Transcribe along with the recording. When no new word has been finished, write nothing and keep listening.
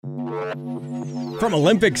From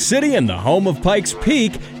Olympic City and the home of Pikes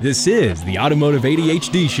Peak, this is the Automotive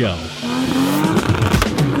ADHD Show.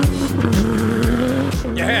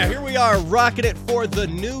 Yeah, here we are, rocking it for the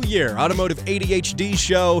new year. Automotive ADHD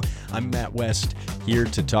Show. I'm Matt West, here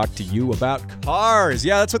to talk to you about cars.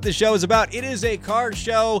 Yeah, that's what this show is about. It is a car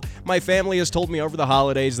show. My family has told me over the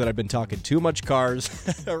holidays that I've been talking too much cars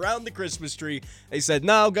around the Christmas tree. They said,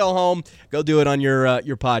 no, go home, go do it on your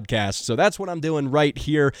podcast. So that's what I'm doing right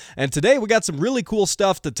here. And today we got some really cool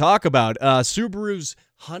stuff to talk about. Subaru's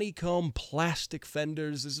honeycomb plastic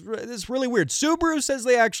fenders. This is really weird. Subaru says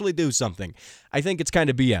they actually do something. I think it's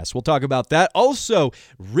kind of BS. We'll talk about that. Also,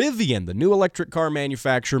 Rivian, the new electric car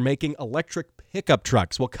manufacturer, making electric pickup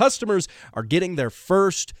trucks. Well, customers are getting their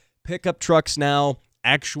first pickup trucks now,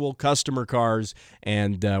 actual customer cars,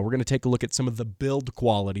 and we're going to take a look at some of the build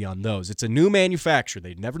quality on those. It's a new manufacturer.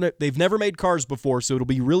 They've never made cars before, so it'll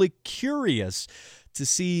be really curious to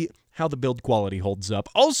see how the build quality holds up.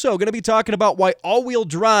 Also, going to be talking about why all-wheel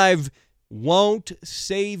drive won't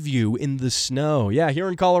save you in the snow. Yeah, here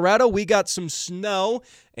in Colorado, we got some snow,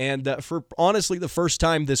 and for honestly the first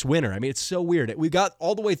time this winter. I mean, it's so weird. We got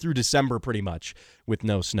all the way through December pretty much with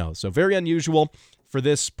no snow, so very unusual for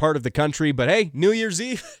this part of the country. But hey, New Year's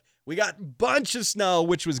Eve, we got a bunch of snow,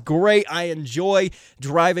 which was great. I enjoy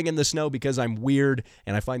driving in the snow because I'm weird,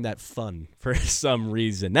 and I find that fun for some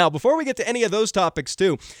reason. Now, before we get to any of those topics,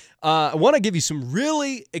 too, I want to give you some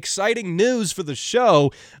really exciting news for the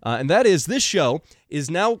show, and that is this show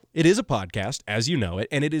is now, it is a podcast, as you know it,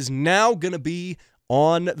 and it is now going to be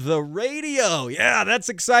on the radio. Yeah, that's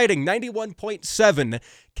exciting. 91.7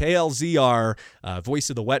 KLZR, voice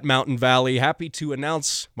of the Wet Mountain Valley. Happy to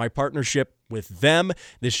announce my partnership with them.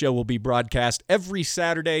 This show will be broadcast every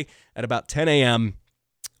Saturday at about 10 a.m.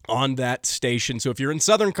 on that station. So if you're in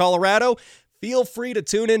Southern Colorado, feel free to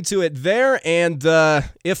tune into it there. And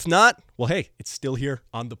if not, well, hey, it's still here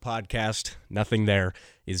on the podcast. Nothing there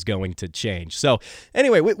is going to change. So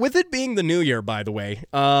anyway, with it being the new year, by the way,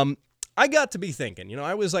 I got to be thinking,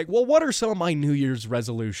 I was like, well, what are some of my New Year's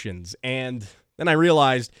resolutions? And then I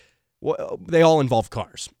realized, well, they all involve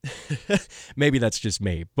cars. Maybe that's just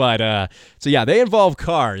me. But, so yeah, they involve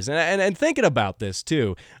cars. And thinking about this,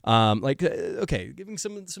 too, okay, giving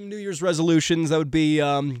some New Year's resolutions, that would be,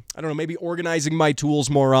 I don't know, maybe organizing my tools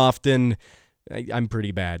more often. I'm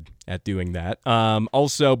pretty bad at doing that.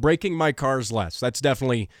 Also, breaking my cars less. That's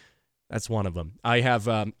one of them. I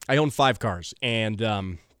own 5 cars,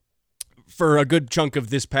 and for a good chunk of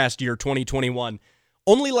this past year, 2021,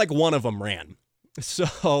 only like one of them ran.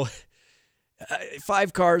 So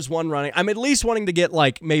 5 cars, 1 running. I'm at least wanting to get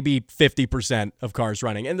like maybe 50% of cars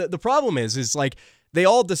running. And the problem is like they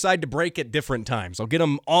all decide to break at different times. I'll get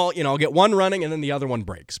them all, I'll get one running and then the other one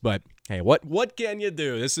breaks. But hey, what can you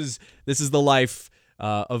do? This is the life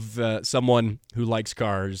of someone who likes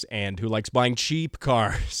cars and who likes buying cheap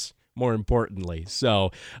cars, more importantly.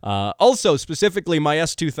 So also specifically my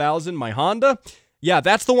S2000, my Honda, yeah,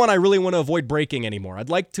 that's the one I really want to avoid breaking anymore. I'd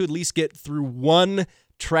like to at least get through one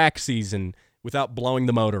track season without blowing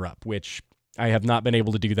the motor up, which I have not been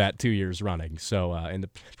able to do that 2 years running. So, and the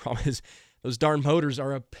problem is those darn motors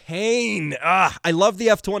are a pain. I love the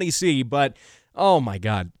F20C, but oh my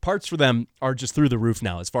God, parts for them are just through the roof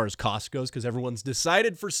now as far as cost goes, because everyone's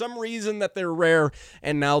decided for some reason that they're rare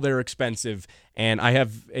and now they're expensive. And I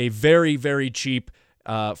have a very, very cheap,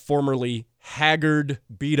 formerly haggard,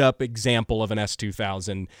 beat-up example of an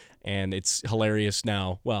S2000, and it's hilarious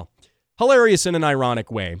now. Well, hilarious in an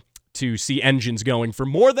ironic way to see engines going for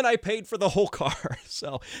more than I paid for the whole car.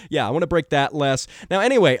 So, yeah, I want to break that less. Now,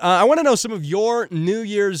 anyway, I want to know some of your New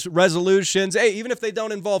Year's resolutions. Hey, even if they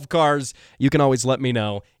don't involve cars, you can always let me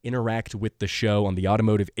know. Interact with the show on the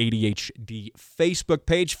Automotive ADHD Facebook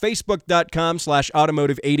page,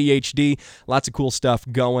 facebook.com/Automotive ADHD. Lots of cool stuff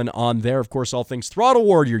going on there. Of course, all things Throttle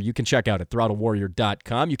Warrior, you can check out at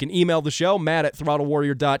throttlewarrior.com. You can email the show,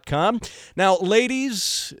 matt@throttlewarrior.com. Now,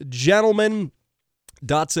 ladies, gentlemen,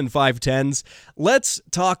 Datsun 510s, let's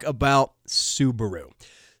talk about Subaru.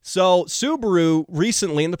 So Subaru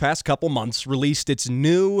recently, in the past couple months, released its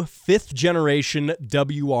new 5th generation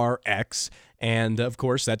WRX. And of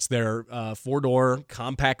course, that's their 4-door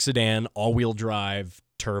compact sedan, all-wheel drive,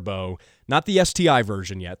 turbo. Not the STI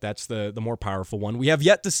version yet. That's the more powerful one. We have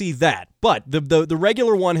yet to see that. But the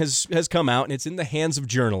regular one has come out, and it's in the hands of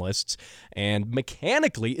journalists. And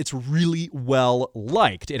mechanically, it's really well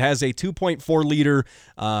liked. It has a 2.4-liter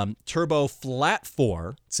turbo flat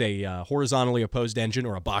 4. It's a horizontally opposed engine,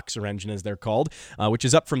 or a boxer engine as they're called, which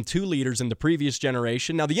is up from 2 liters in the previous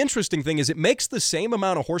generation. Now, the interesting thing is it makes the same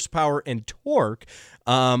amount of horsepower and torque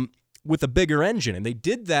with a bigger engine. And they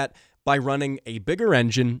did that by running a bigger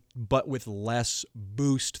engine, but with less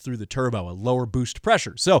boost through the turbo, a lower boost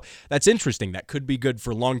pressure. So that's interesting. That could be good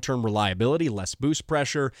for long-term reliability, less boost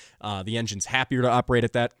pressure. The engine's happier to operate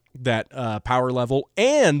at that power level.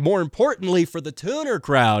 And more importantly, for the tuner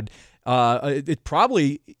crowd, it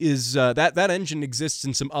probably is that engine exists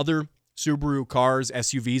in some other Subaru cars,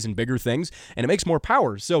 SUVs, and bigger things, and it makes more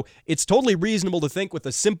power. So it's totally reasonable to think with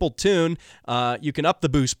a simple tune, you can up the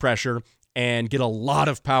boost pressure and get a lot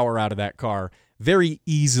of power out of that car very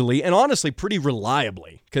easily and honestly pretty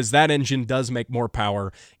reliably, because that engine does make more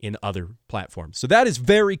power in other platforms. So that is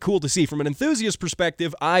very cool to see. From an enthusiast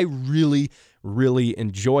perspective, I really, really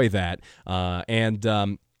enjoy that.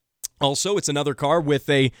 Also, it's another car with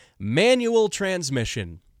a manual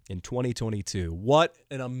transmission in 2022. What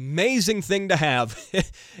an amazing thing to have.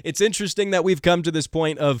 It's interesting that we've come to this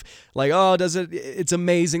point of like, it's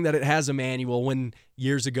amazing that it has a manual when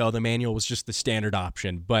years ago the manual was just the standard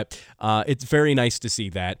option. But it's very nice to see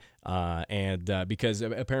that. Because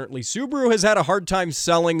apparently Subaru has had a hard time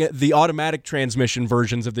selling the automatic transmission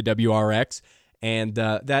versions of the WRX. And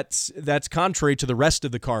that's contrary to the rest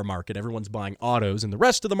of the car market. Everyone's buying autos in the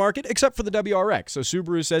rest of the market, except for the WRX. So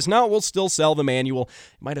Subaru says, no, we'll still sell the manual.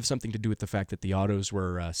 It might have something to do with the fact that the autos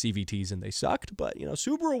were CVTs and they sucked, but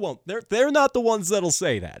Subaru won't. They're not the ones that'll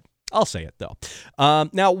say that. I'll say it, though.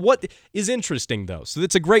 Now, what is interesting, though, so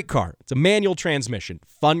it's a great car. It's a manual transmission,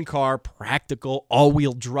 fun car, practical,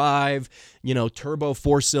 all-wheel drive, turbo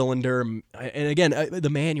four-cylinder, and again, the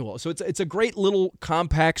manual. So it's a great little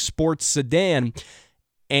compact sports sedan,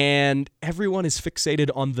 and everyone is fixated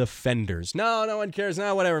on the fenders. No one cares.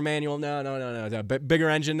 No, whatever, manual. No. Bigger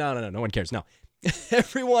engine. No one cares. No.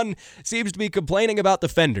 Everyone seems to be complaining about the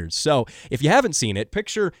fenders. So if you haven't seen it,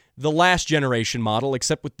 picture the last generation model,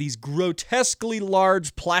 except with these grotesquely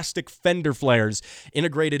large plastic fender flares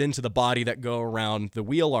integrated into the body that go around the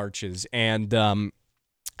wheel arches. And I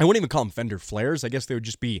wouldn't even call them fender flares. I guess they would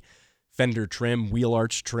just be fender trim, wheel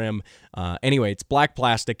arch trim. Anyway, it's black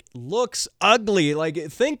plastic. Looks ugly. Like,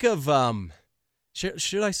 think of,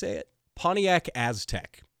 should I say it? Pontiac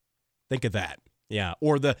Aztek. Think of that. Yeah.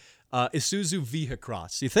 Or the Isuzu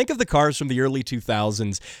Vehicross. You think of the cars from the early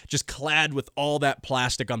 2000s just clad with all that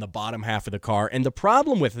plastic on the bottom half of the car. And the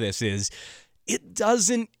problem with this is it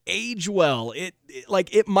doesn't age well.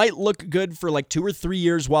 It might look good for like 2 or 3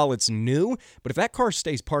 years while it's new, but if that car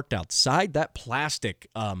stays parked outside, that plastic,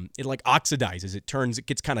 it like oxidizes. It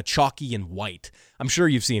gets kind of chalky and white. I'm sure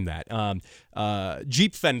you've seen that.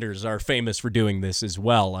 Jeep fenders are famous for doing this as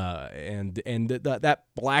well. And that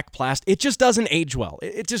black plastic, it just doesn't age well.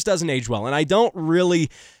 It just doesn't age well. And I don't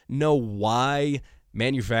really know why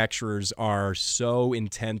manufacturers are so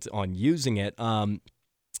intent on using it.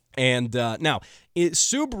 Now,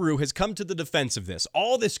 Subaru has come to the defense of this.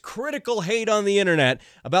 All this critical hate on the internet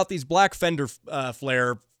about these black fender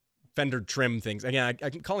trim things. Again,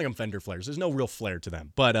 I'm calling them fender flares. There's no real flare to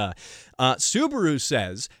them. But Subaru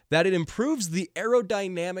says that it improves the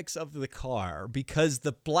aerodynamics of the car because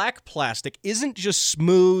the black plastic isn't just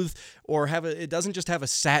smooth or it doesn't just have a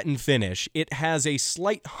satin finish. It has a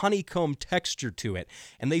slight honeycomb texture to it.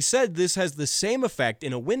 And they said this has the same effect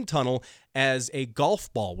in a wind tunnel as a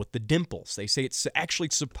golf ball with the dimples. They say it's actually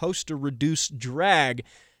supposed to reduce drag.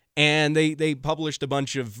 And they published a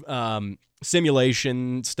bunch of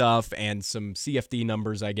simulation stuff and some CFD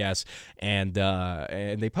numbers, I guess, and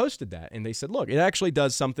they posted that. And they said, look, it actually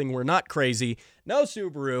does something. We're not crazy. No,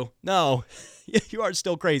 Subaru, no, you are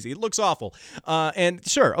still crazy. It looks awful. And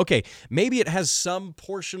sure, okay, maybe it has some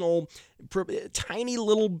portional, tiny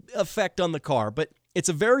little effect on the car, but it's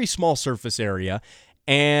a very small surface area.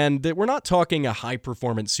 And we're not talking a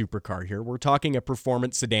high-performance supercar here. We're talking a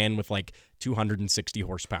performance sedan with like 260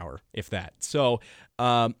 horsepower, if that. So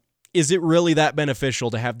is it really that beneficial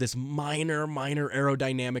to have this minor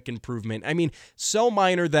aerodynamic improvement? I mean, so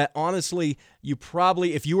minor that honestly, you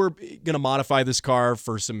probably, if you were going to modify this car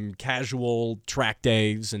for some casual track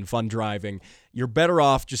days and fun driving, you're better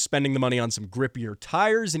off just spending the money on some grippier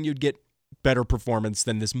tires and you'd get better performance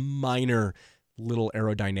than this minor little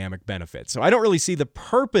aerodynamic benefit. So I don't really see the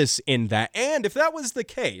purpose in that. And if that was the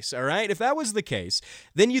case, all right, if that was the case,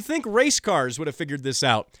 then you think race cars would have figured this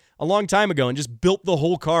out a long time ago and just built the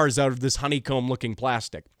whole cars out of this honeycomb-looking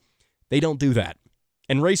plastic. They don't do that.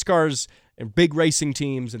 And race cars and big racing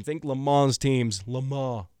teams, and think Le Mans teams,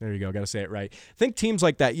 there you go, got to say it right. Think teams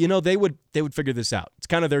like that, they would figure this out. It's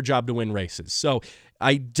kind of their job to win races. So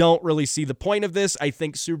I don't really see the point of this. I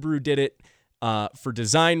think Subaru did it for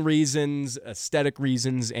design reasons, aesthetic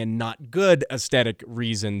reasons, and not good aesthetic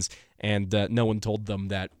reasons, and no one told them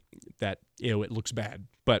that it looks bad.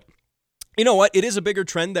 But You know what? It is a bigger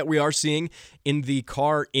trend that we are seeing in the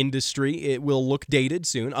car industry. It will look dated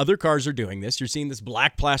soon. Other cars are doing this. You're seeing this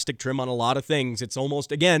black plastic trim on a lot of things. It's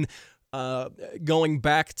almost, again, going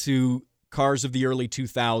back to cars of the early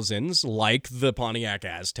 2000s, like the Pontiac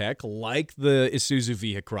Aztek, like the Isuzu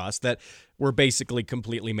Vehicross, that were basically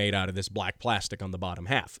completely made out of this black plastic on the bottom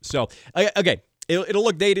half. So, okay. It'll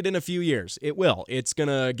look dated in a few years. It will. It's going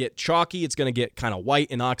to get chalky. It's going to get kind of white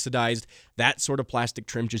and oxidized. That sort of plastic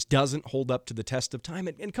trim just doesn't hold up to the test of time.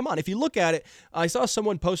 And come on, if you look at it, I saw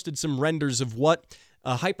someone posted some renders of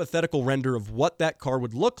a hypothetical render of what that car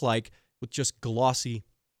would look like with just glossy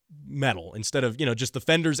metal instead of, just the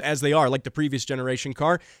fenders as they are, like the previous generation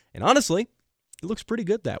car. And honestly, it looks pretty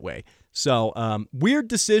good that way. So, weird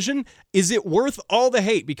decision. Is it worth all the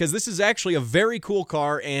hate? Because this is actually a very cool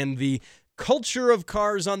car, and the culture of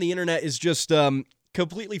cars on the internet is just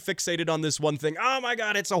completely fixated on this one thing. Oh my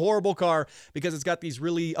God, it's a horrible car because it's got these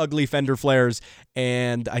really ugly fender flares.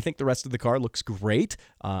 And I think the rest of the car looks great.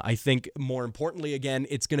 I think more importantly, again,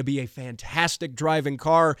 it's going to be a fantastic driving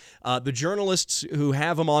car. The journalists who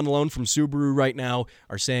have them on loan from Subaru right now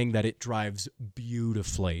are saying that it drives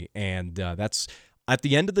beautifully. And that's, at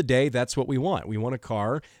the end of the day, that's what we want. We want a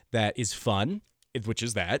car that is fun, which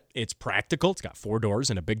is that. It's practical. It's got 4 doors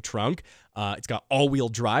and a big trunk. It's got all-wheel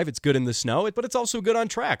drive. It's good in the snow, but it's also good on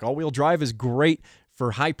track. All-wheel drive is great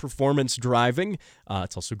for high-performance driving.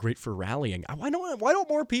 It's also great for rallying. Why don't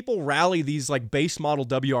more people rally these like base model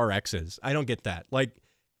WRXs? I don't get that. Like,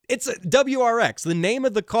 it's a WRX. The name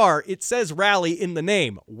of the car, it says rally in the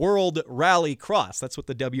name. World Rally Cross. That's what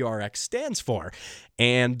the WRX stands for.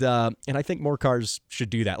 And I think more cars should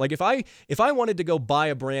do that. Like if I wanted to go buy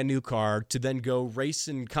a brand new car to then go race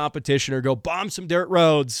in competition or go bomb some dirt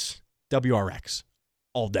roads, WRX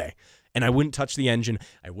all day. And I wouldn't touch the engine.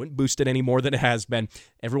 I wouldn't boost it any more than it has been.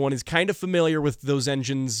 Everyone is kind of familiar with those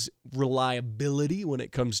engines' reliability when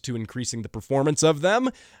it comes to increasing the performance of them.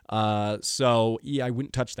 So, yeah, I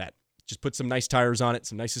wouldn't touch that. Just put some nice tires on it,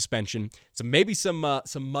 some nice suspension, maybe some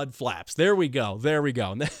mud flaps. There we go.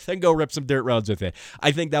 And then go rip some dirt roads with it.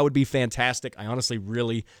 I think that would be fantastic. I honestly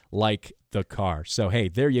really like the car. So, hey,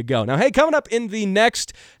 there you go. Now, hey, coming up in the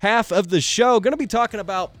next half of the show, going to be talking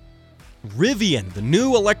about Rivian, the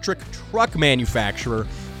new electric truck manufacturer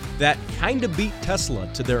that kind of beat Tesla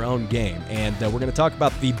to their own game. And we're going to talk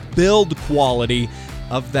about the build quality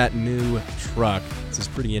of that new truck. This is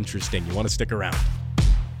pretty interesting. You want to stick around.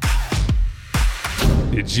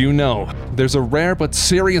 Did you know there's a rare but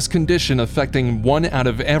serious condition affecting 1 out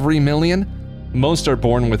of every million? Most are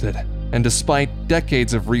born with it, and despite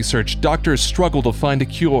decades of research, doctors struggle to find a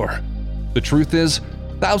cure. The truth is,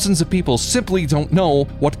 thousands of people simply don't know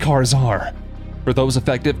what cars are. For those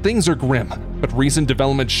affected, things are grim, but recent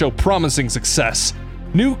developments show promising success.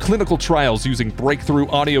 New clinical trials using breakthrough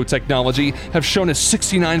audio technology have shown a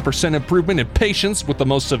 69% improvement in patients with the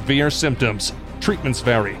most severe symptoms. Treatments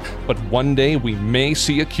vary, but one day we may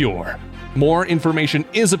see a cure. More information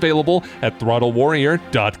is available at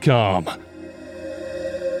throttlewarrior.com.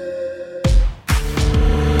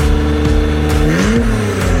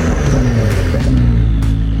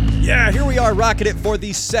 Yeah, here we are rocking it for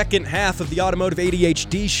the second half of the Automotive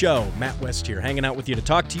ADHD show. Matt West here, hanging out with you to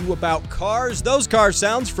talk to you about cars. Those car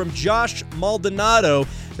sounds from Josh Maldonado.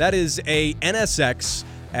 That is a NSX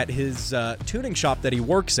at his tuning shop that he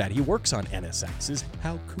works at. He works on NSXs.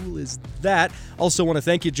 How cool is that? Also want to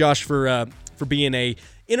thank you, Josh, for being a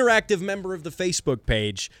interactive member of the Facebook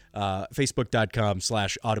page,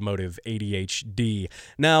 facebook.com/automotive ADHD.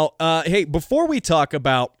 Now, hey, before we talk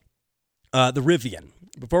about the Rivian,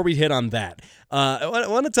 before we hit on that, I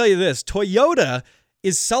want to tell you this. Toyota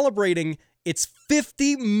is celebrating its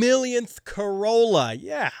 50 millionth Corolla.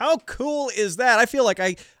 Yeah, how cool is that? I feel like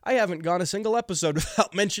I haven't gone a single episode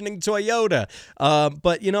without mentioning Toyota.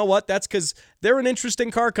 But you know what? That's because they're an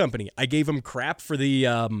interesting car company. I gave them crap for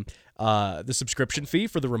the subscription fee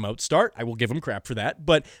for the remote start. I will give them crap for that.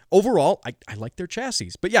 But overall, I like their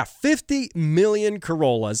chassis. But yeah, 50 million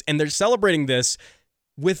Corollas, and they're celebrating this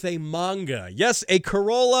with a manga. Yes, a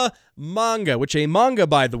Corolla manga, which a manga,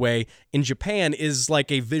 by the way, in Japan is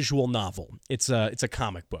like a visual novel. It's a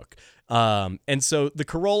comic book. And so the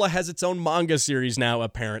Corolla has its own manga series now,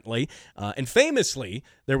 apparently. And famously,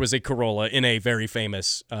 there was a Corolla in a very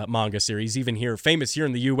famous manga series, even famous here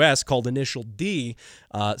in the U.S., called Initial D.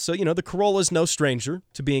 So, the Corolla is no stranger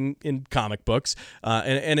to being in comic books.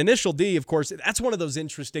 And Initial D, of course, that's one of those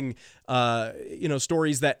interesting,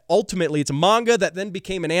 stories that ultimately, it's a manga that then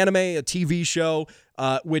became an anime, a TV show,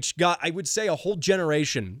 which got, I would say, a whole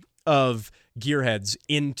generation of gearheads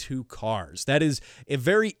into cars. That is a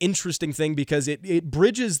very interesting thing because it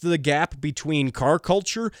bridges the gap between car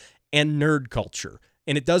culture and nerd culture.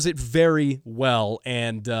 And it does it very well,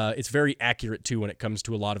 and it's very accurate, too, when it comes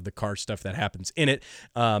to a lot of the car stuff that happens in it.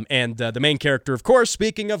 And the main character, of course,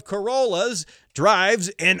 speaking of Corollas, drives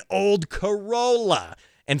an old Corolla.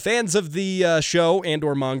 And fans of the show and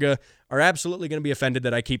or manga are absolutely going to be offended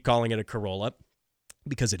that I keep calling it a Corolla,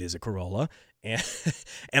 because it is a Corolla, and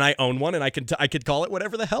I own one, and I could call it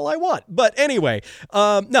whatever the hell I want. But anyway,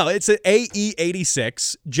 no, it's an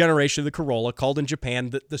AE86 generation of the Corolla, called in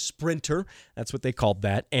Japan the Sprinter. That's what they called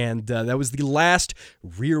that, and that was the last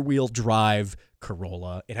rear-wheel drive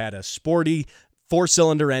Corolla. It had a sporty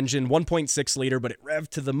 4-cylinder engine, 1.6 liter, but it revved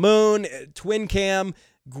to the moon, twin cam,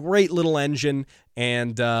 great little engine,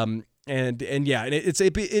 and yeah,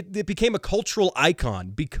 it became a cultural icon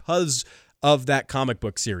because of that comic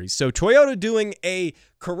book series. So Toyota doing a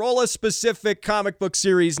Corolla-specific comic book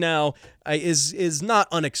series now is not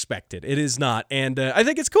unexpected. It is not, and I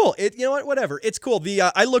think it's cool. You know what? Whatever. It's cool.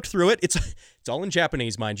 I looked through it. It's all in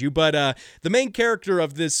Japanese, mind you, but the main character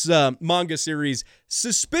of this manga series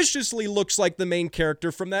suspiciously looks like the main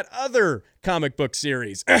character from that other comic book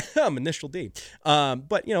series. Initial D.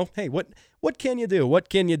 But hey, what can you do? What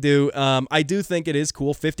can you do? I do think it is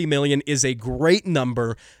cool. 50 million is a great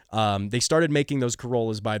number. They started making those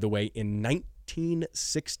Corollas, by the way, in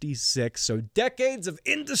 1966. So decades of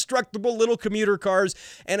indestructible little commuter cars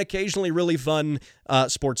and occasionally really fun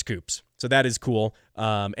sports coupes. So that is cool.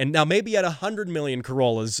 And now maybe at 100 million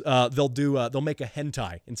Corollas, they'll make a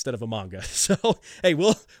hentai instead of a manga. So hey,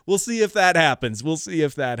 we'll see if that happens. We'll see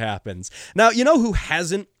if that happens. Now, you know who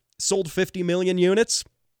hasn't sold 50 million units?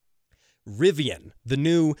 Rivian, the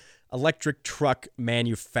new electric truck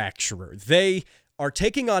manufacturer. They are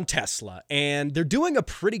taking on Tesla, and they're doing a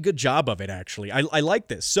pretty good job of it, actually. I like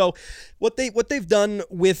this. So what they've done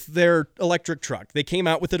with their electric truck, they came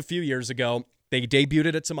out with it a few years ago. They debuted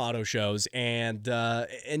it at some auto shows, and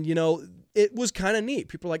it was kind of neat.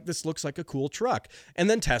 People are like, this looks like a cool truck. And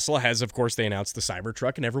then Tesla has, of course, they announced the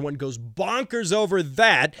Cybertruck, and everyone goes bonkers over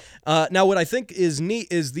that. Now, what I think is neat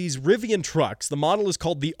is these Rivian trucks, the model is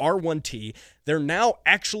called the R1T. They're now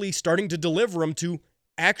actually starting to deliver them to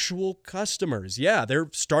actual customers. Yeah, they're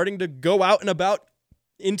starting to go out and about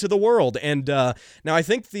into the world. And now I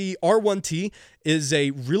think the R1T is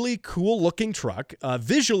a really cool looking truck.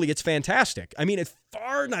 Visually, it's fantastic. I mean, it's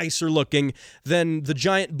far nicer looking than the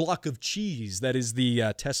giant block of cheese that is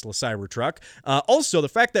the Tesla Cybertruck. Also, the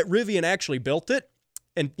fact that Rivian actually built it,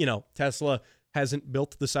 and Tesla hasn't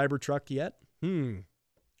built the Cybertruck yet.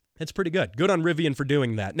 It's pretty good. Good on Rivian for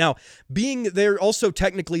doing that. Now, they're also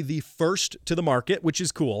technically the first to the market, which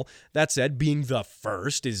is cool. That said, being the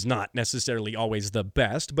first is not necessarily always the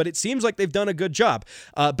best, but it seems like they've done a good job.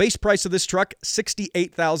 Base price of this truck,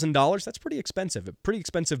 $68,000. That's pretty expensive. A pretty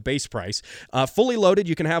expensive base price. Fully loaded,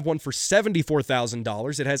 you can have one for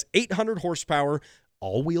 $74,000. It has 800 horsepower,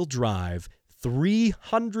 all-wheel drive,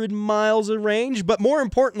 300 miles of range, but more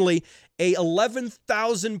importantly, a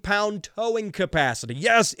 11,000-pound towing capacity.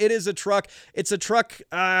 Yes, it is a truck. It's a truck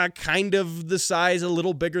kind of the size, a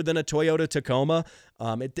little bigger than a Toyota Tacoma.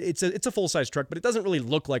 It's a full-size truck, but it doesn't really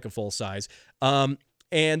look like a full-size. And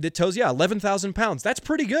it tows, 11,000 pounds. That's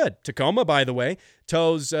pretty good. Tacoma, by the way,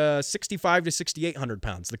 tows 6,500 to 6,800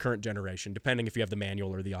 pounds, the current generation, depending if you have the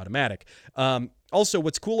manual or the automatic. Also,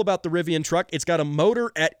 what's cool about the Rivian truck, it's got a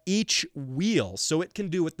motor at each wheel, so it can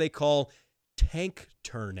do what they call tank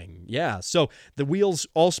turning. Yeah, so the wheels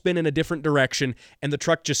all spin in a different direction, and the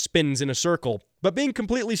truck just spins in a circle, but being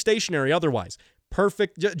completely stationary otherwise.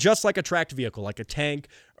 Perfect, just like a tracked vehicle, like a tank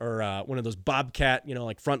or one of those Bobcat,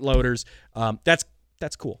 like front loaders. That's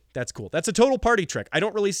cool. That's cool. That's a total party trick. I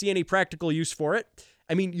don't really see any practical use for it.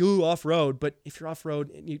 I mean, you off-road, but if you're off-road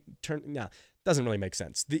and you turn, doesn't really make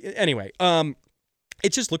sense. Anyway,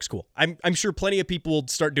 it just looks cool. I'm sure plenty of people will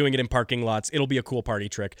start doing it in parking lots. It'll be a cool party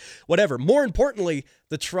trick. Whatever. More importantly,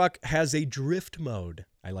 the truck has a drift mode.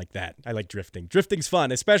 I like that. I like drifting. Drifting's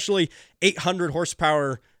fun, especially 800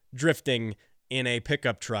 horsepower drifting in a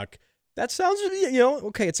pickup truck. That sounds,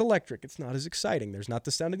 okay, it's electric. It's not as exciting. There's not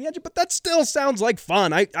the sound of the engine, but that still sounds like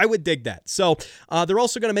fun. I would dig that. So they're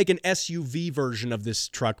also going to make an SUV version of this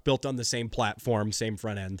truck built on the same platform, same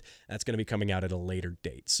front end. That's going to be coming out at a later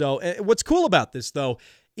date. So what's cool about this, though,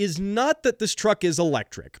 is not that this truck is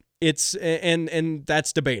electric. It's and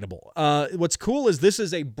that's debatable. What's cool is this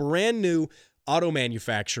is a brand new auto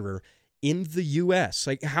manufacturer in the U.S.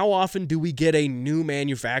 Like, how often do we get a new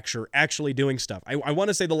manufacturer actually doing stuff? I want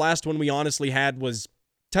to say the last one we honestly had was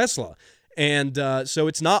Tesla. And so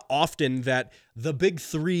it's not often that the big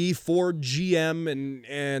three, Ford, GM,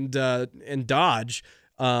 and Dodge,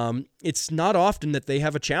 It's not often that they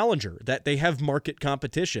have a challenger, that they have market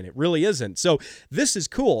competition. It really isn't. So this is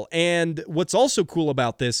cool. And what's also cool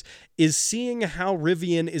about this is seeing how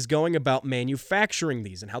Rivian is going about manufacturing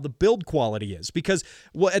these and how the build quality is. Because,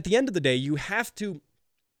 well, at the end of the day, you have to...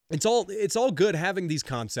 It's all good having these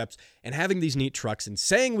concepts and having these neat trucks and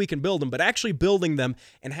saying we can build them, but actually building them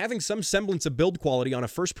and having some semblance of build quality on a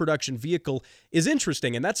first production vehicle is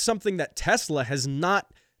interesting. And that's something that Tesla has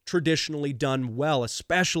not traditionally done well,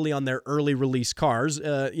 especially on their early release cars.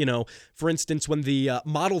 For instance, when the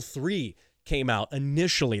Model 3 came out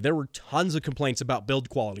initially, there were tons of complaints about build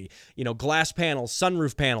quality. Glass panels,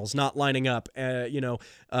 sunroof panels not lining up, panel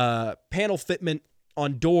fitment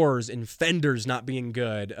on doors and fenders not being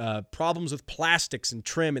good, problems with plastics and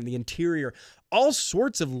trim and the interior, all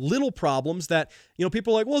sorts of little problems that,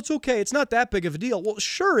 people are like, well, it's okay. It's not that big of a deal. Well,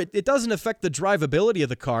 sure, it doesn't affect the drivability of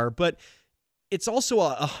the car, but it's also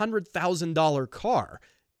a $100,000 car.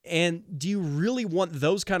 And do you really want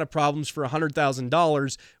those kind of problems for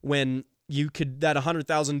 $100,000 when that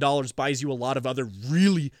 $100,000 buys you a lot of other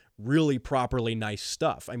really, really properly nice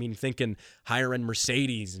stuff? I mean, thinking higher end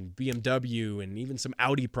Mercedes and BMW and even some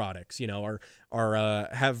Audi products,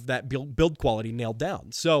 have that build quality nailed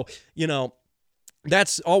down. So,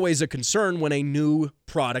 that's always a concern when a new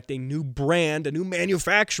product, a new brand, a new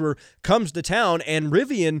manufacturer comes to town, and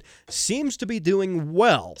Rivian seems to be doing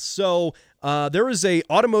well. So there is a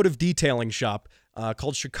automotive detailing shop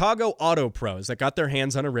called Chicago Auto Pros that got their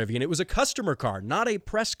hands on a Rivian. It was a customer car, not a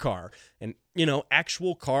press car. And,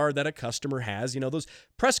 actual car that a customer has. Those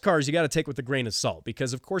press cars you got to take with a grain of salt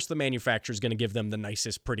because, of course, the manufacturer is going to give them the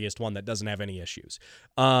nicest, prettiest one that doesn't have any issues.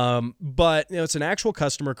 But, it's an actual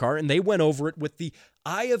customer car, and they went over it with the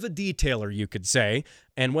eye of a detailer, you could say,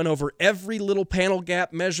 and went over every little panel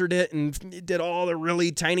gap, measured it, and did all the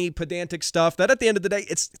really tiny pedantic stuff that at the end of the day,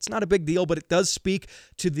 it's not a big deal, but it does speak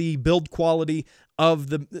to the build quality of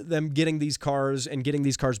them getting these cars and getting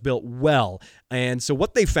these cars built well. And so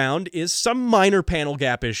what they found is some minor panel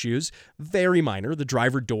gap issues, very minor, the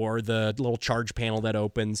driver door, the little charge panel that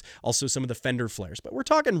opens, also some of the fender flares, but we're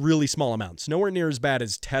talking really small amounts, nowhere near as bad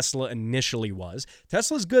as Tesla initially was.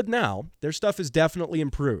 Tesla's good now. Their stuff is definitely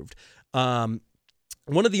improved. One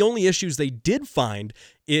of the only issues they did find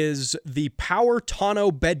is the power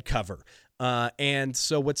tonneau bed cover. And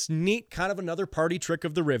so what's neat, kind of another party trick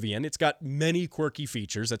of the Rivian, it's got many quirky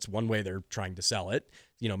features. That's one way they're trying to sell it,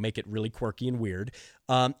 make it really quirky and weird.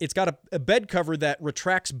 It's got a bed cover that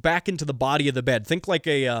retracts back into the body of the bed. Think like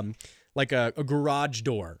a garage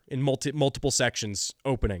door in multiple sections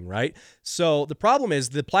opening, right? So the problem is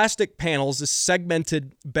the plastic panels, this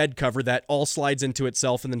segmented bed cover that all slides into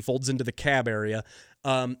itself and then folds into the cab area.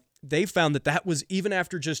 They found that was, even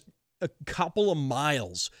after just a couple of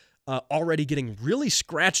miles, already getting really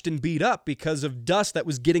scratched and beat up because of dust that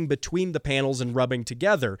was getting between the panels and rubbing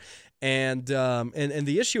together. And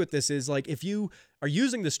the issue with this is, like, if you are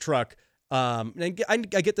using this truck, and I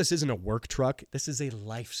get this isn't a work truck. This is a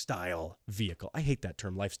lifestyle vehicle. I hate that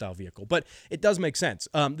term, lifestyle vehicle, but it does make sense.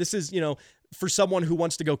 This is, for someone who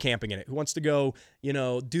wants to go camping in it, who wants to go,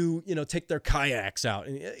 take their kayaks out,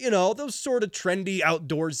 and, those sort of trendy,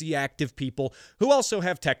 outdoorsy, active people who also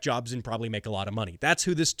have tech jobs and probably make a lot of money. That's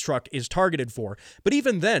who this truck is targeted for. But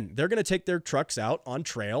even then, they're going to take their trucks out on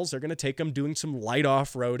trails. They're going to take them doing some light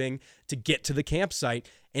off-roading to get to the campsite.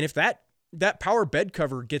 And if that power bed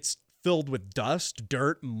cover gets filled with dust,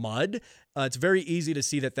 dirt, mud, it's very easy to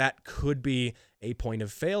see that could be a point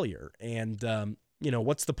of failure. And,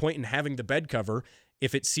 what's the point in having the bed cover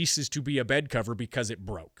if it ceases to be a bed cover because it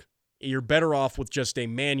broke? You're better off with just a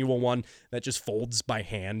manual one that just folds by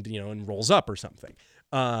hand, and rolls up or something.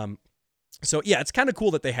 So yeah, it's kind of cool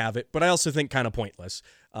that they have it, but I also think kind of pointless.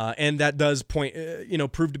 And that does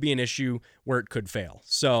prove to be an issue where it could fail.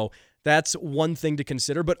 So that's one thing to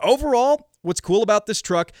consider. But overall, what's cool about this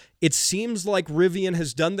truck, it seems like Rivian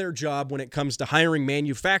has done their job when it comes to hiring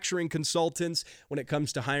manufacturing consultants, when it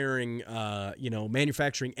comes to hiring,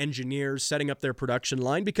 manufacturing engineers, setting up their production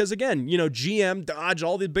line. Because again, GM, Dodge,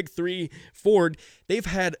 all the big three, Ford, they've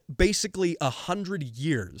had basically 100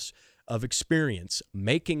 years of experience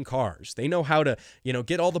making cars. They know how to,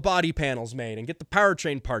 get all the body panels made and get the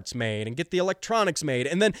powertrain parts made and get the electronics made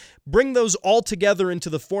and then bring those all together into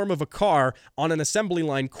the form of a car on an assembly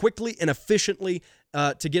line quickly and efficiently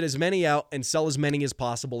to get as many out and sell as many as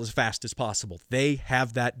possible as fast as possible. They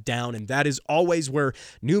have that down, and that is always where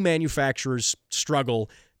new manufacturers struggle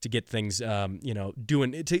to get things,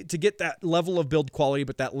 doing to get that level of build quality,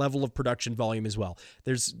 but that level of production volume as well.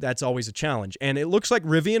 That's always a challenge. And it looks like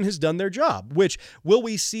Rivian has done their job, which will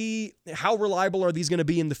we see how reliable are these going to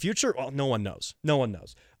be in the future? Well, no one knows. No one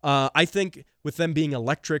knows. I think with them being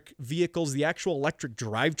electric vehicles, the actual electric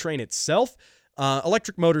drivetrain itself,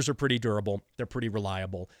 electric motors are pretty durable. They're pretty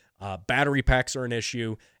reliable. Battery packs are an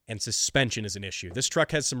issue, and suspension is an issue. This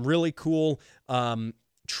truck has some really cool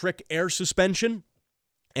trick air suspension,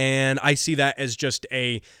 and I see that as just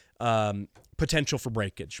a potential for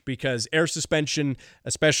breakage, because air suspension,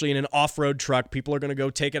 especially in an off-road truck, people are going to go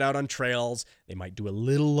take it out on trails. They might do a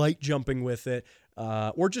little light jumping with it,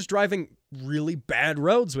 or just driving really bad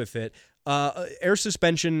roads with it. Air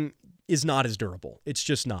suspension is not as durable. It's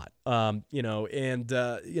just not, so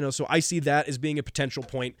I see that as being a potential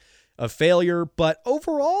point of failure. But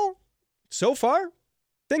overall, so far,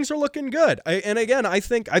 things are looking good. I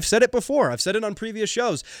think I've said it before. I've said it on previous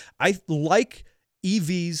shows. I like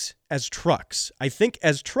EVs as trucks. I think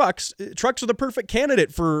as trucks are the perfect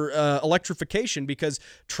candidate for electrification, because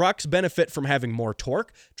trucks benefit from having more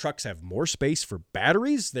torque. Trucks have more space for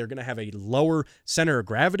batteries. They're going to have a lower center of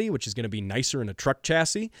gravity, which is going to be nicer in a truck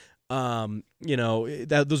chassis.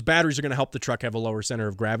 Those batteries are going to help the truck have a lower center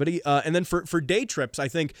of gravity. And then for day trips, I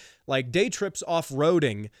think like day trips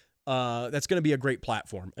off-roading, that's going to be a great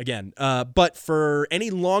platform again. But for any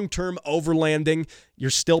long-term overlanding, you're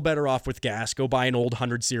still better off with gas. Go buy an old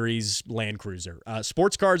 100 series Land Cruiser.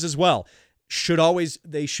 Sports cars as well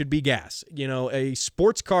they should be gas. A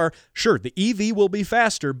sports car, sure, the EV will be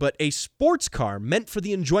faster, but a sports car meant for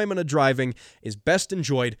the enjoyment of driving is best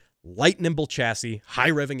enjoyed light, nimble chassis,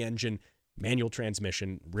 high revving engine, manual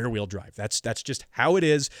transmission, rear wheel drive. That's just how it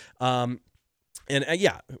is.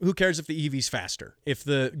 Who cares if the EV's faster? If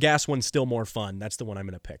the gas one's still more fun, that's the one I'm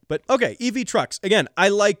going to pick. But okay, EV trucks, again, I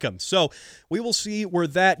like them. So we will see where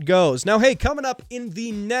that goes. Now, hey, coming up in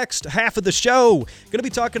the next half of the show, going to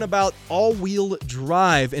be talking about all-wheel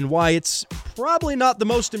drive and why it's probably not the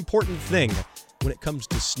most important thing when it comes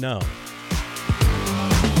to snow.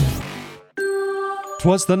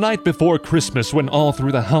 'Twas the night before Christmas when all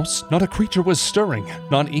through the house not a creature was stirring,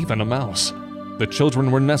 not even a mouse. The children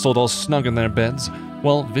were nestled all snug in their beds,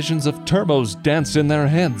 while visions of turbos danced in their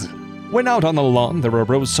heads. When out on the lawn there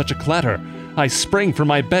arose such a clatter, I sprang from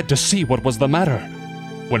my bed to see what was the matter.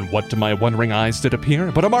 When what to my wondering eyes did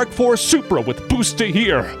appear but a Mark IV Supra with boost to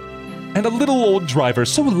here, and a little old driver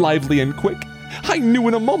so lively and quick, I knew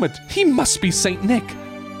in a moment he must be Saint Nick.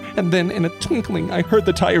 And then in a twinkling I heard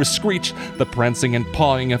the tires screech, the prancing and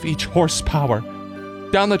pawing of each horsepower.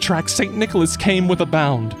 Down the track St. Nicholas came with a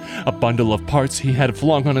bound, a bundle of parts he had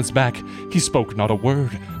flung on his back. He spoke not a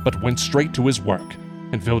word, but went straight to his work,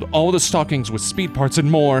 and filled all the stockings with speed parts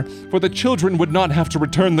and more, for the children would not have to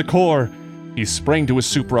return the core. He sprang to his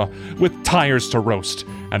Supra, with tires to roast,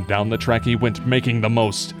 and down the track he went making the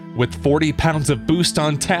most. With 40 pounds of boost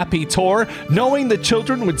on tap he tore, knowing the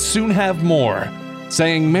children would soon have more.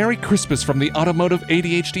 Saying Merry Christmas from the Automotive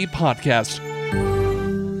ADHD podcast.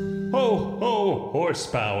 Ho, ho,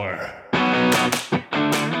 horsepower.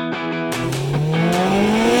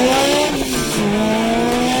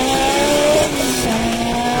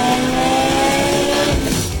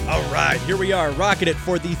 All right, here we are, rocking it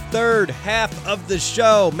for the third half of the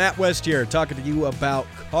show. Matt West here, talking to you about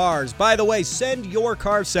cars. By the way, send your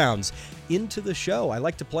car sounds into the show. I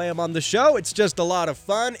like to play them on the show. It's just a lot of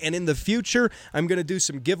fun. And in the future, I'm going to do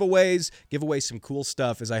some giveaways, give away some cool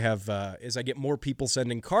stuff as I get more people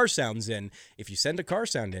sending car sounds in. If you send a car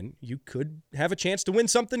sound in, you could have a chance to win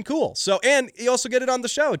something cool. So, and you also get it on the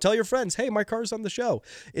show. Tell your friends, hey, my car's on the show.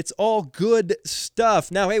 It's all good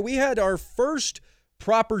stuff. Now, hey, we had our first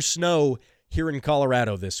proper snow here in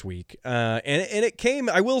Colorado this week. And it came,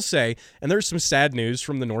 I will say, and there's some sad news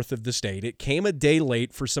from the north of the state. It came a day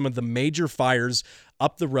late for some of the major fires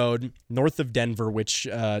up the road north of Denver, which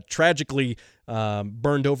tragically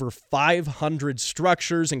burned over 500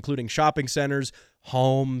 structures, including shopping centers,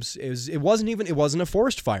 homes. It wasn't a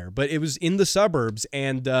forest fire, but it was in the suburbs,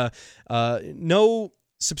 and no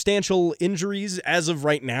substantial injuries as of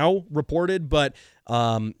right now reported, but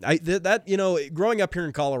growing up here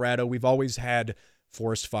in Colorado, we've always had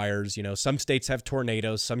forest fires. Some states have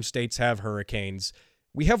tornadoes, some states have hurricanes.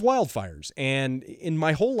 We have wildfires, and in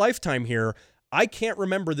my whole lifetime here, I can't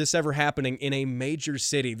remember this ever happening in a major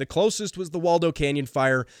city. The closest was the Waldo Canyon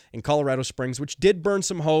fire in Colorado Springs, which did burn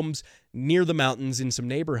some homes near the mountains in some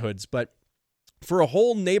neighborhoods, but for a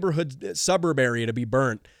whole neighborhood suburb area to be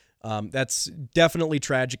burnt, that's definitely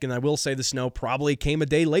tragic, and I will say the snow probably came a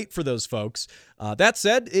day late for those folks. That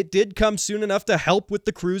said, it did come soon enough to help with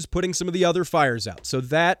the crews putting some of the other fires out. So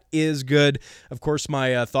that is good. Of course,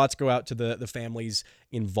 my thoughts go out to the families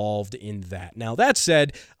involved in that. Now, that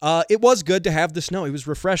said, it was good to have the snow. It was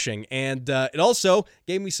refreshing. And it also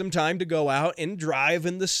gave me some time to go out and drive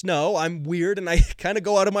in the snow. I'm weird, and I kind of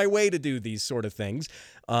go out of my way to do these sort of things,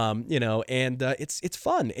 and it's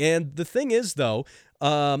fun. And the thing is, though,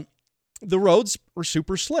 the roads were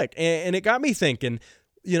super slick. And it got me thinking,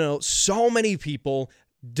 so many people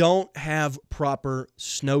don't have proper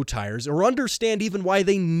snow tires or understand even why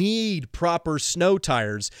they need proper snow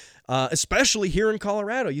tires, especially here in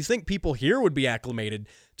Colorado. You think people here would be acclimated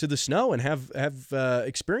to the snow and have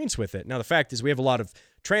experience with it. Now, the fact is we have a lot of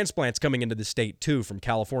transplants coming into the state, too, from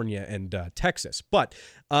California and Texas. But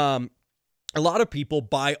a lot of people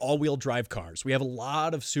buy all-wheel drive cars. We have a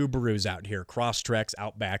lot of Subarus out here, Crosstreks,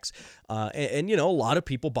 Outbacks, and a lot of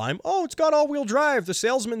people buy them. Oh, it's got all-wheel drive. The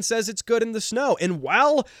salesman says it's good in the snow. And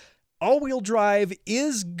while all-wheel drive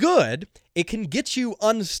is good, it can get you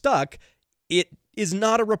unstuck. It is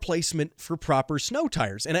not a replacement for proper snow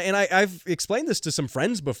tires. And I've explained this to some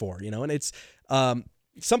friends before, and it's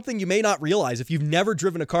something you may not realize if you've never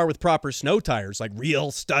driven a car with proper snow tires, like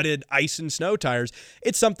real studded ice and snow tires.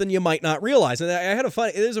 It's something you might not realize. And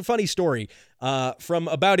there's a funny story from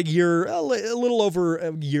about a little over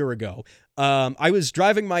a year ago. I was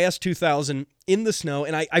driving my S2000 in the snow,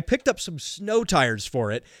 and I picked up some snow tires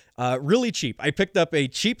for it, really cheap. I picked up a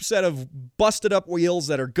cheap set of busted up wheels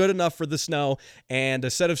that are good enough for the snow, and a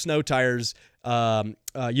set of snow tires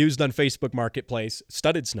used on Facebook Marketplace,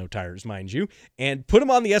 studded snow tires, mind you, and put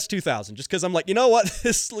them on the S2000 just because I'm like, you know what?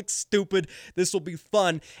 This looks stupid. This will be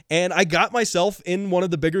fun. And I got myself in one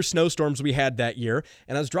of the bigger snowstorms we had that year,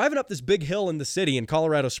 and I was driving up this big hill in the city in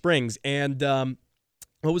Colorado Springs, and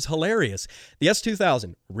what was hilarious, the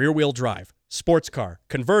S2000, rear-wheel drive, sports car,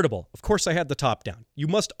 convertible. Of course, I had the top down. You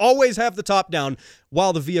must always have the top down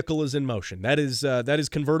while the vehicle is in motion. That is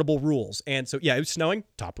convertible rules. And so, yeah, it was snowing.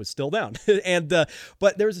 Top was still down.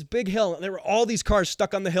 But there was this big hill, and there were all these cars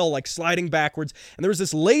stuck on the hill, like sliding backwards. And there was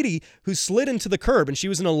this lady who slid into the curb, and she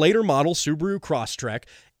was in a later model Subaru Crosstrek,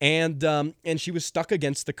 and she was stuck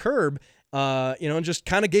against the curb. And just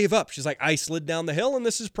kind of gave up. She's like, I slid down the hill, and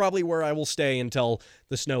this is probably where I will stay until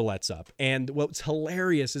the snow lets up. And what's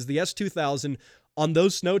hilarious is the S2000 on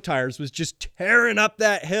those snow tires was just tearing up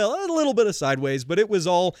that hill, a little bit of sideways, but it was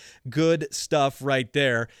all good stuff right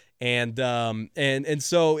there. And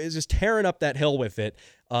so it's just tearing up that hill with it.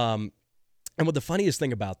 And what the funniest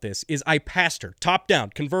thing about this is I passed her, top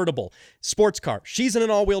down, convertible, sports car. She's in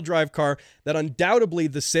an all-wheel drive car that undoubtedly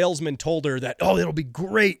the salesman told her that, oh, it'll be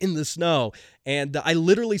great in the snow. And I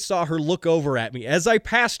literally saw her look over at me as I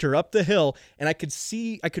passed her up the hill, and I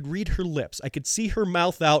could read her lips. I could see her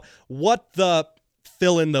mouth out, what the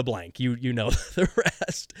fill in the blank. You know the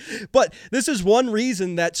rest. But this is one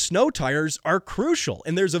reason that snow tires are crucial.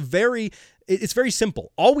 And it's very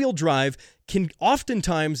simple. All-wheel drive can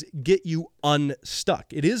oftentimes get you unstuck.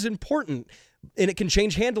 It is important, and it can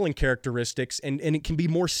change handling characteristics, and it can be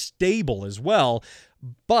more stable as well.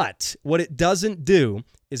 But what it doesn't do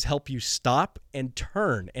is help you stop and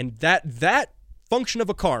turn. And that function of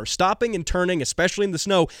a car, stopping and turning, especially in the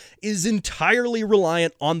snow, is entirely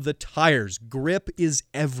reliant on the tires. Grip is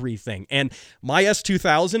everything. And my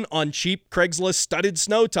S2000 on cheap Craigslist studded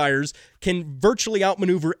snow tires can virtually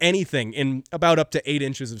outmaneuver anything in about up to 8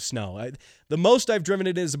 inches of snow. The most I've driven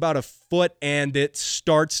it is about a foot, and it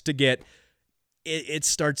starts to get...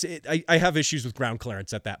 I have issues with ground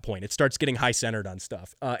clearance at that point. It starts getting high centered on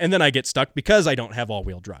stuff. And then I get stuck because I don't have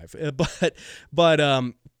all-wheel drive. But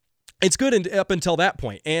it's good up until that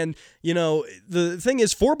point. And, the thing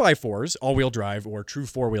is 4x4s, all-wheel drive or true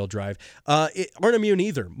four-wheel drive, aren't immune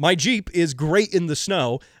either. My Jeep is great in the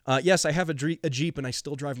snow. Yes, I have a Jeep, and I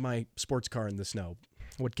still drive my sports car in the snow.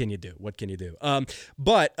 What can you do?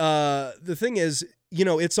 But the thing is,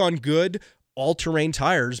 it's on good all-terrain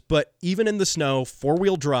tires, but even in the snow,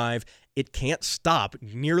 four-wheel drive, it can't stop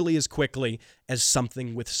nearly as quickly as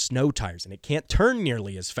something with snow tires, and it can't turn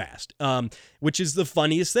nearly as fast, which is the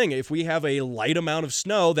funniest thing. If we have a light amount of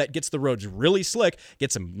snow that gets the roads really slick,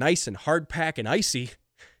 gets them nice and hard pack and icy,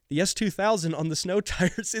 the S2000 on the snow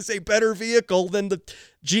tires is a better vehicle than the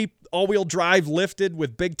Jeep all-wheel drive lifted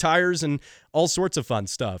with big tires and all sorts of fun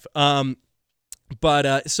stuff.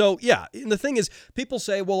 But so, yeah, and the thing is, people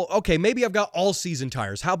say, well, okay, maybe I've got all-season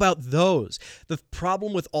tires. How about those? The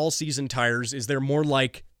problem with all-season tires is they're more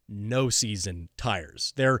like no-season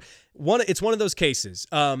tires. It's one of those cases.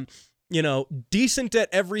 decent at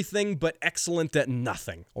everything, but excellent at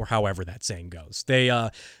nothing, or however that saying goes. They,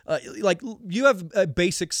 you have a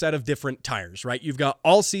basic set of different tires, right? You've got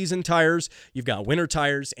all-season tires, you've got winter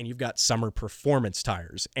tires, and you've got summer performance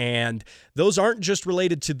tires. And those aren't just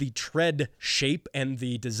related to the tread shape and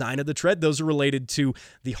the design of the tread. Those are related to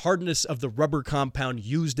the hardness of the rubber compound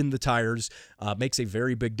used in the tires. Makes a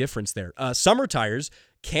very big difference there. Summer tires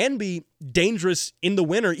can be dangerous in the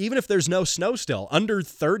winter, even if there's no snow still. Under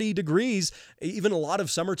 30 degrees, even a lot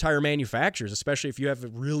of summer tire manufacturers, especially if you have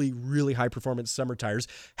really, really high-performance summer tires,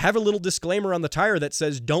 have a little disclaimer on the tire that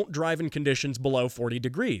says, don't drive in conditions below 40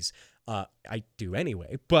 degrees. I do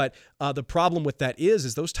anyway. But the problem with that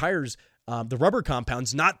is those tires, the rubber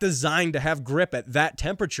compound's not designed to have grip at that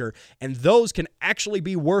temperature, and those can actually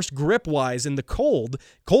be worse grip-wise in the cold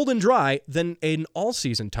and dry, than an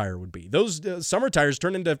all-season tire would be. Those summer tires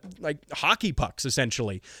turn into like hockey pucks,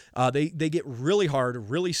 essentially. They get really hard,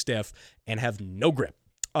 really stiff, and have no grip.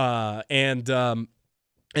 And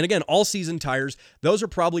again, all-season tires, those are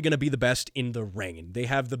probably going to be the best in the rain. They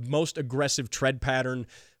have the most aggressive tread pattern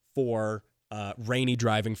for rainy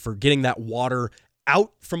driving, for getting that water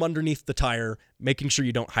out from underneath the tire, making sure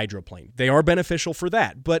you don't hydroplane. They are beneficial for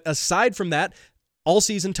that. But aside from that,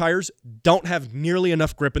 all-season tires don't have nearly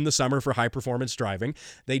enough grip in the summer for high-performance driving.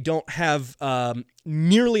 They don't have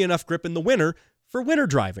nearly enough grip in the winter for winter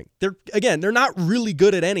driving. They're not really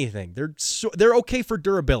good at anything. They're okay for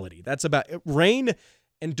durability. That's about it. Rain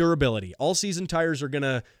and durability. All-season tires are going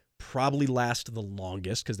to probably last the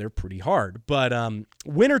longest because they're pretty hard. But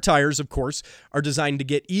winter tires, of course, are designed to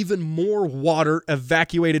get even more water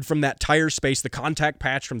evacuated from that tire space, the contact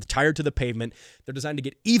patch from the tire to the pavement. They're designed to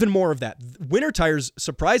get even more of that. Winter tires,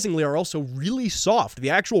 surprisingly, are also really soft.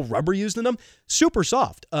 The actual rubber used in them, super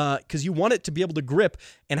soft, because you want it to be able to grip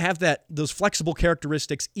and have those flexible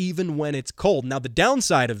characteristics even when it's cold. Now, the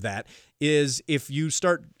downside of that is if you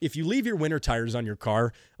leave your winter tires on your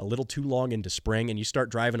car a little too long into spring and you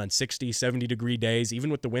start driving on 60, 70 degree days,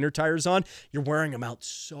 even with the winter tires on, you're wearing them out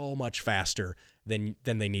so much faster than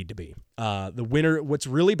they need to be. What's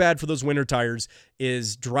really bad for those winter tires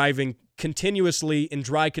is driving continuously in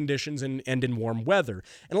dry conditions and in warm weather.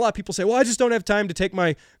 And a lot of people say, well, I just don't have time to take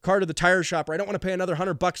my car to the tire shop, or I don't want to pay another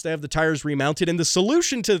 $100 to have the tires remounted. And the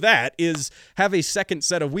solution to that is have a second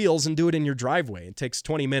set of wheels and do it in your driveway. It takes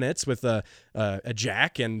 20 minutes with a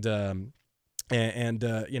jack and a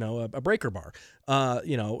breaker bar.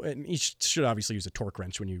 And you should obviously use a torque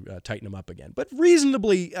wrench when you tighten them up again. But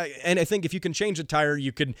reasonably, and I think if you can change a tire,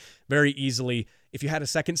 you could very easily, if you had a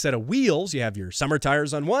second set of wheels, you have your summer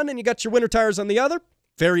tires on one and you got your winter tires on the other,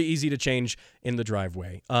 very easy to change in the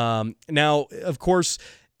driveway. Now, of course,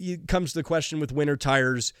 it comes to the question with winter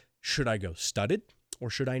tires, should I go studded or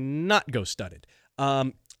should I not go studded?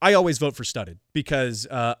 I always vote for studded because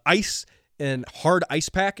ice and hard ice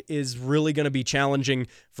pack is really going to be challenging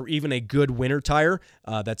for even a good winter tire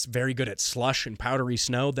that's very good at slush and powdery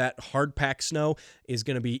snow. That hard pack snow is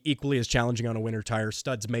going to be equally as challenging on a winter tire.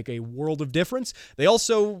 Studs make a world of difference. They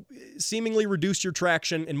also seemingly reduce your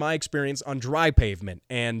traction, in my experience, on dry pavement.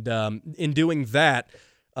 And in doing that,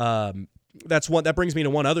 that brings me to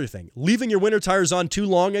one other thing. Leaving your winter tires on too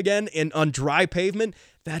long again and on dry pavement,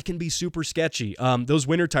 that can be super sketchy. Those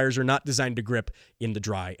winter tires are not designed to grip in the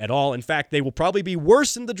dry at all. In fact, they will probably be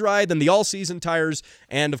worse in the dry than the all-season tires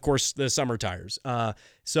and, of course, the summer tires.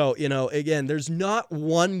 Again, there's not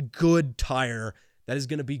one good tire that is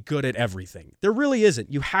going to be good at everything. There really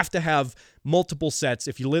isn't. You have to have multiple sets.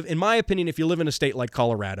 In my opinion, if you live in a state like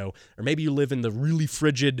Colorado, or maybe you live in the really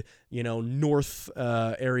frigid, north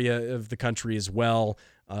area of the country as well,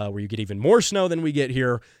 where you get even more snow than we get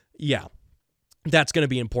here, yeah, that's going to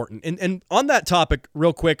be important. And on that topic,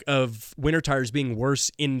 real quick, of winter tires being worse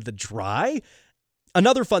in the dry,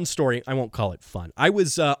 another fun story, I won't call it fun. I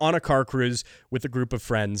was on a car cruise with a group of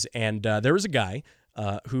friends, and there was a guy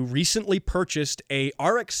who recently purchased a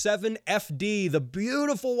RX-7 FD, the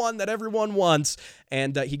beautiful one that everyone wants,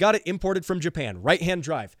 and he got it imported from Japan, right-hand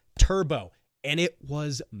drive, turbo, and it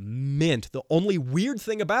was mint. The only weird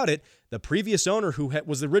thing about it, the previous owner, who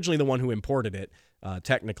was originally the one who imported it,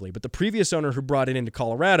 technically, but the previous owner who brought it into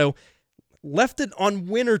Colorado left it on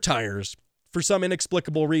winter tires for some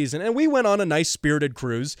inexplicable reason. And we went on a nice spirited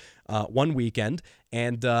cruise one weekend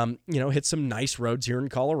and, hit some nice roads here in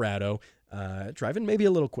Colorado, driving maybe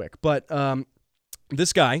a little quick. But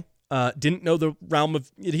this guy didn't know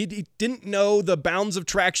he didn't know the bounds of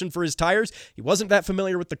traction for his tires. He wasn't that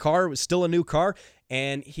familiar with the car. It was still a new car.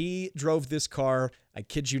 And he drove this car, I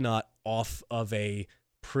kid you not, off of a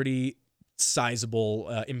pretty sizable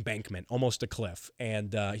embankment, almost a cliff.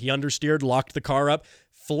 And he understeered, locked the car up,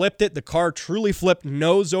 flipped it. The car truly flipped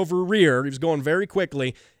nose over rear. He was going very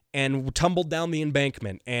quickly and tumbled down the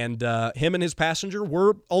embankment. And him and his passenger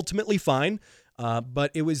were ultimately fine.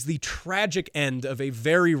 But it was the tragic end of a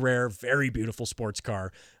very rare, very beautiful sports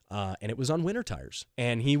car. And it was on winter tires.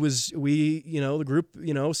 And the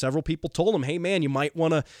group, several people told him, hey, man, you might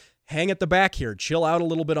want to hang at the back here. Chill out a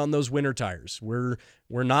little bit on those winter tires. We're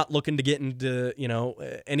not looking to get into,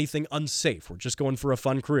 anything unsafe. We're just going for a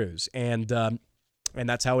fun cruise. And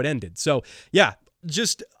that's how it ended. So, yeah,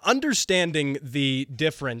 just understanding the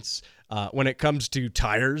difference when it comes to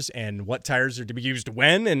tires and what tires are to be used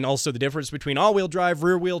when, and also the difference between all-wheel drive,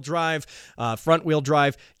 rear-wheel drive, front-wheel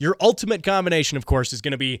drive. Your ultimate combination, of course, is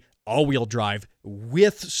going to be all-wheel drive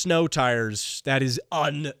with snow tires. That is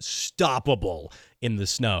unstoppable in the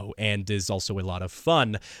snow and is also a lot of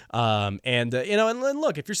fun. And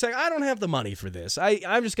look, if you're saying, I don't have the money for this,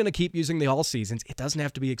 I'm just going to keep using the all seasons, it doesn't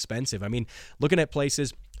have to be expensive. I mean, looking at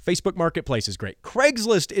places, Facebook Marketplace is great.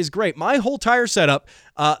 Craigslist is great. My whole tire setup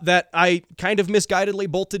that I kind of misguidedly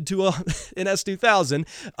bolted to an S2000,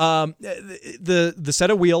 the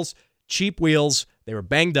set of wheels, cheap wheels, they were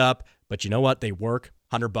banged up, but you know what? They work.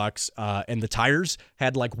 $100, and the tires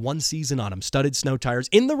had like 1 season on them, studded snow tires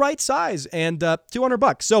in the right size, and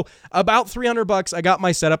 $200. So about $300, I got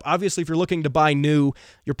my setup. Obviously, if you're looking to buy new,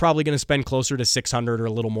 you're probably going to spend closer to $600 or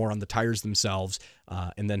a little more on the tires themselves,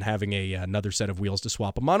 and then having another set of wheels to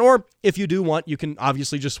swap them on. Or if you do want, you can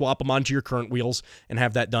obviously just swap them onto your current wheels and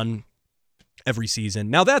have that done every season.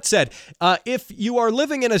 Now, that said, if you are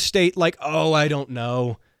living in a state like, I don't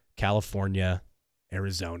know, California,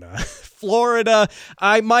 Arizona, Florida,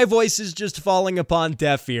 my voice is just falling upon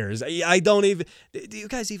deaf ears. I don't even, do you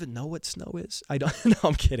guys even know what snow is? I don't know.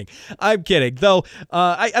 I'm kidding. Though,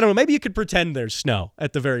 I don't know. Maybe you could pretend there's snow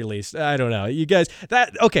at the very least. I don't know. You guys,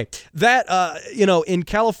 in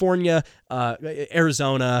California,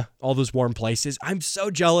 Arizona, all those warm places, I'm so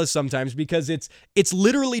jealous sometimes because it's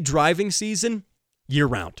literally driving season year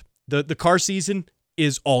round. The car season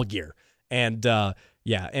is all year. And,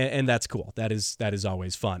 yeah, and that's cool. That is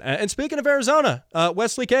always fun. And speaking of Arizona,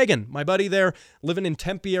 Wesley Kagan, my buddy there, living in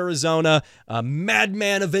Tempe, Arizona,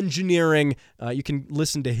 madman of engineering. You can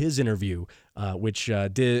listen to his interview, which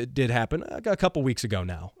did happen a couple weeks ago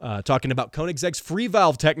now, talking about Koenigsegg's free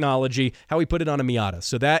valve technology, how he put it on a Miata.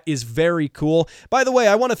 So that is very cool. By the way,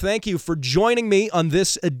 I want to thank you for joining me on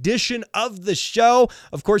this edition of the show.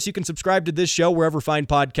 Of course, you can subscribe to this show wherever fine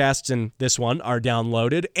podcasts and this one are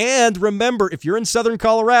downloaded. And remember, if you're in Southern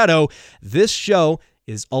Colorado, this show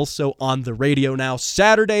is also on the radio now,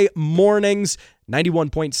 Saturday mornings,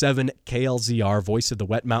 91.7 KLZR, voice of the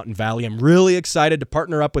Wet Mountain Valley. I'm really excited to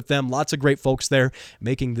partner up with them. Lots of great folks there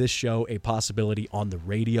making this show a possibility on the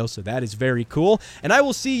radio, so that is very cool. And I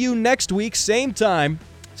will see you next week, same time,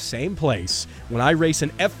 same place, when I race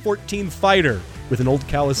an F-14 fighter with an old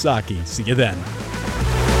Kawasaki. See you then.